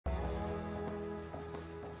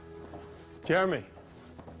Jeremy.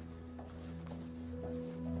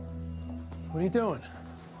 What are you doing?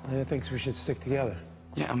 Lena thinks we should stick together.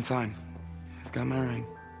 Yeah, I'm fine. I've got my ring.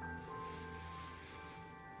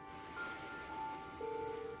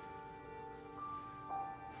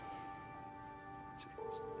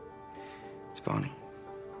 It's Bonnie.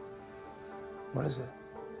 What is it?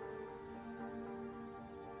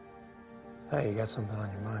 Hey, you got something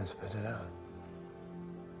on your mind, spit it out.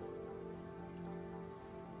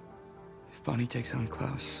 If Bonnie takes on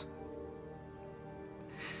Klaus,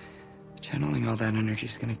 channeling all that energy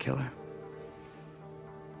is gonna kill her.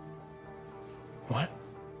 What?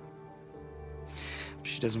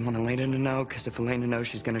 She doesn't want Elena to know, because if Elena knows,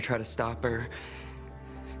 she's gonna try to stop her.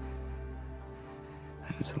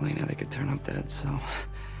 And it's Elena that could turn up dead, so...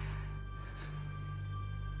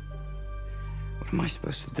 What am I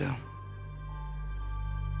supposed to do?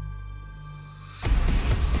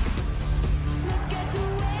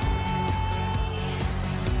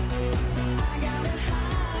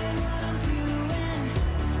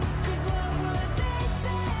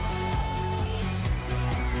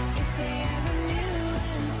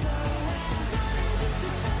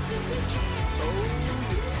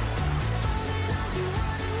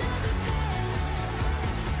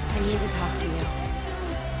 I need to talk to you.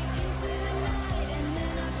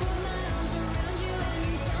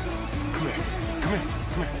 Come here. Come here.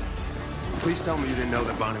 Come here. Please tell me you didn't know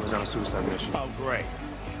that Bonnie was on a suicide mission. Oh, great.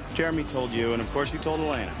 Jeremy told you, and of course you told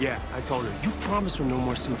Elena. Yeah, I told her. You promised her no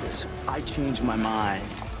more secrets. I changed my mind.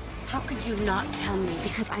 How could you not tell me?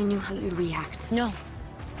 Because I knew how you'd react. No.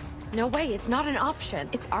 No way, it's not an option.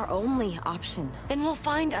 It's our only option. Then we'll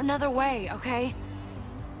find another way, okay?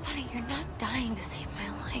 Bonnie, you're not dying to save my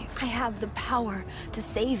life. I have the power to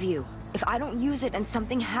save you. If I don't use it and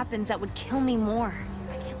something happens that would kill me more,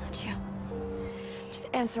 I can't let you. Just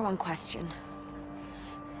answer one question.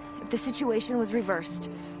 If the situation was reversed,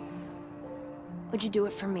 would you do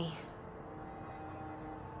it for me?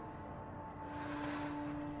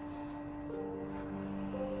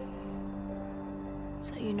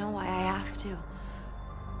 So you know why I have to.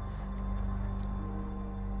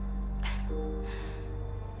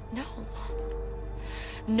 No.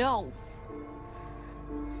 No.